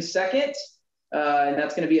is June 2nd, and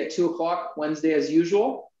that's going to be at 2 o'clock Wednesday as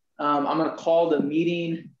usual. I'm going to call the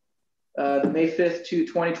meeting, the May 5th to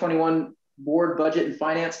 2021 Board Budget and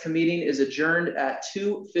Finance Committee is adjourned at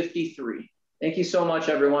 2:53. Thank you so much,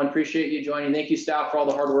 everyone. Appreciate you joining. Thank you, staff, for all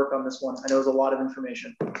the hard work on this one. I know it was a lot of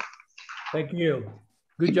information. Thank you.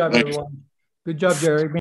 Good job, everyone. Good job, Jerry.